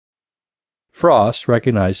Frost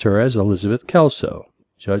recognized her as Elizabeth Kelso,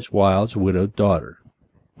 Judge Wilde's widowed daughter.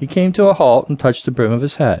 He came to a halt and touched the brim of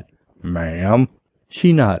his hat. "Ma'am?"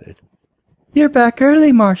 She nodded. "You're back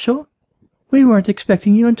early, Marshal. We weren't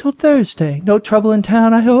expecting you until Thursday. No trouble in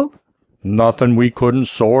town, I hope?" "Nothing we couldn't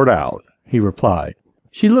sort out," he replied.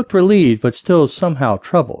 She looked relieved, but still somehow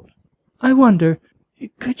troubled. "I wonder,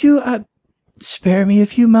 could you, spare me a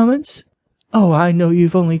few moments? Oh, I know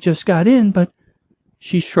you've only just got in, but—"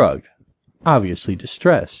 She shrugged, obviously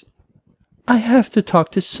distressed. "I have to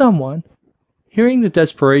talk to someone." Hearing the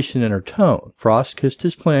desperation in her tone, Frost kissed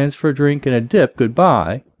his plans for a drink and a dip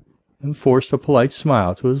goodbye and forced a polite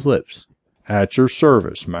smile to his lips. "At your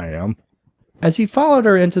service, ma'am." As he followed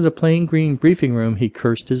her into the plain green briefing room, he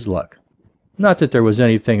cursed his luck. Not that there was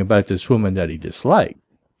anything about this woman that he disliked.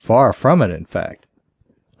 Far from it, in fact.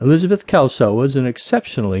 Elizabeth Kelso was an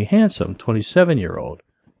exceptionally handsome 27-year-old,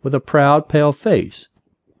 with a proud, pale face,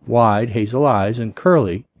 wide hazel eyes, and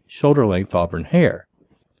curly, shoulder-length auburn hair.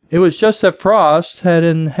 It was just that Frost had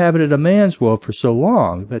inhabited a man's world for so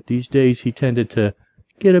long that these days he tended to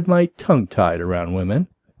get a mite tongue-tied around women,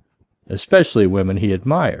 especially women he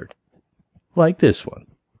admired, like this one.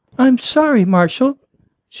 "I'm sorry, Marshal,"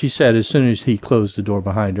 she said as soon as he closed the door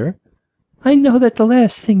behind her. "I know that the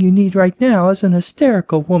last thing you need right now is an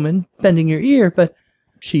hysterical woman bending your ear, but—"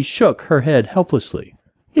 She shook her head helplessly.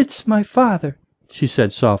 "It's my father," she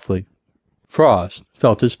said softly. Frost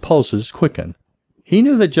felt his pulses quicken. He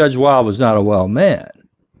knew that Judge Wilde was not a well man,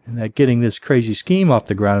 and that getting this crazy scheme off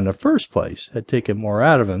the ground in the first place had taken more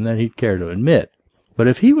out of him than he'd care to admit. But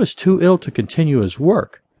if he was too ill to continue his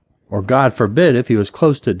work, or God forbid if he was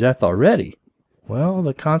close to death already, well,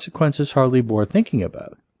 the consequences hardly bore thinking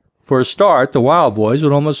about. For a start, the Wilde boys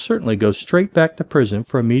would almost certainly go straight back to prison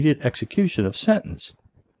for immediate execution of sentence.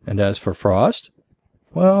 And as for Frost,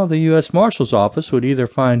 well, the U.S. Marshal's office would either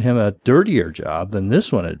find him a dirtier job than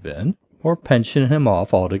this one had been, or pension him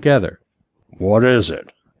off altogether. "What is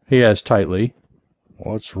it?" he asked tightly.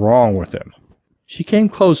 "What's wrong with him?" She came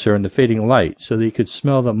closer in the fading light so that he could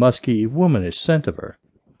smell the musky, womanish scent of her.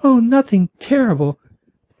 "Oh, nothing terrible.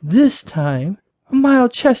 This time, a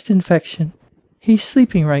mild chest infection. He's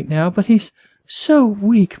sleeping right now, but he's so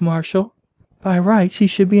weak, Marshal. By rights, he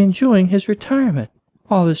should be enjoying his retirement.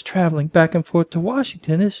 All this traveling back and forth to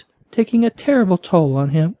Washington is taking a terrible toll on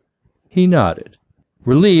him." He nodded,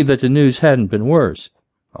 relieved that the news hadn't been worse.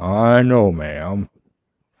 "I know, ma'am.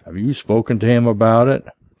 Have you spoken to him about it?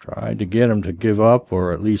 Tried to get him to give up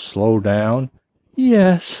or at least slow down?"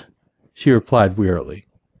 "Yes," she replied wearily.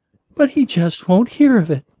 "But he just won't hear of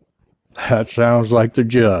it." "That sounds like the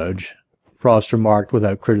judge," Frost remarked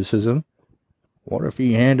without criticism. "What if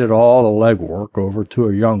he handed all the legwork over to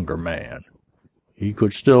a younger man? He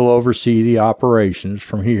could still oversee the operations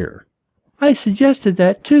from here." "I suggested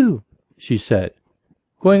that, too," she said,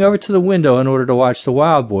 going over to the window in order to watch the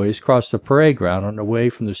Wilde boys cross the parade ground on their way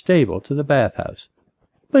from the stable to the bathhouse.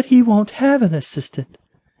 "But he won't have an assistant.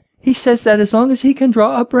 He says that as long as he can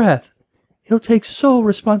draw a breath, he'll take sole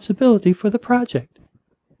responsibility for the project."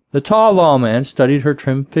 The tall lawman studied her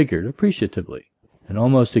trim figure appreciatively, and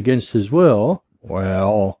almost against his will,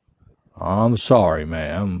 "Well, I'm sorry,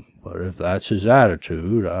 ma'am, but if that's his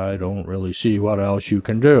attitude, I don't really see what else you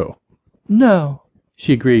can do." "No,"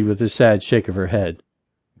 she agreed with a sad shake of her head.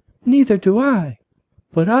 "Neither do I.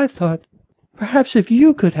 But I thought, perhaps if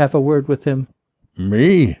you could have a word with him."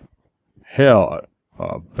 "Me? Hell,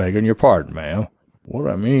 begging your pardon, ma'am.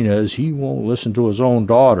 What I mean is, he won't listen to his own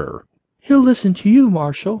daughter." "He'll listen to you,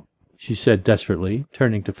 Marshal," she said desperately,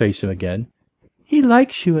 turning to face him again. "He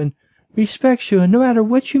likes you and respects you, and no matter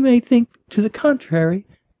what you may think to the contrary,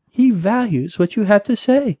 he values what you have to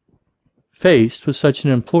say." Faced with such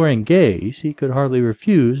an imploring gaze, he could hardly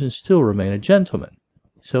refuse and still remain a gentleman.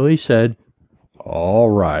 So he said,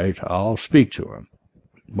 "All right, I'll speak to him,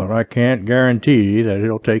 but I can't guarantee that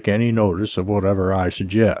he'll take any notice of whatever I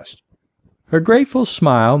suggest." Her grateful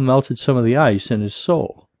smile melted some of the ice in his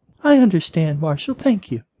soul. "I understand, Marshal,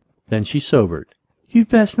 thank you." Then she sobered. "You'd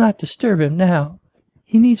best not disturb him now.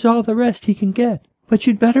 He needs all the rest he can get. But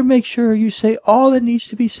you'd better make sure you say all that needs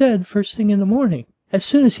to be said first thing in the morning. As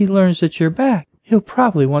soon as he learns that you're back, he'll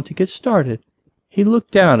probably want to get started." He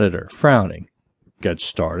looked down at her, frowning. "Get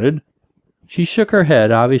started?" She shook her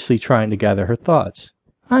head, obviously trying to gather her thoughts.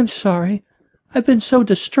 "I'm sorry. I've been so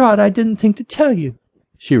distraught I didn't think to tell you,"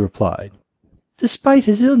 she replied. "Despite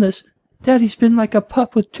his illness, Daddy's been like a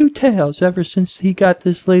pup with two tails ever since he got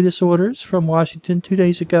this latest orders from Washington 2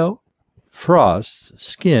 days ago." Frost's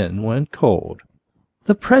skin went cold.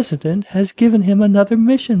 "The President has given him another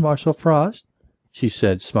mission, Marshal Frost," she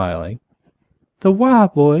said, smiling. "The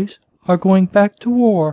Wilde boys are going back to war."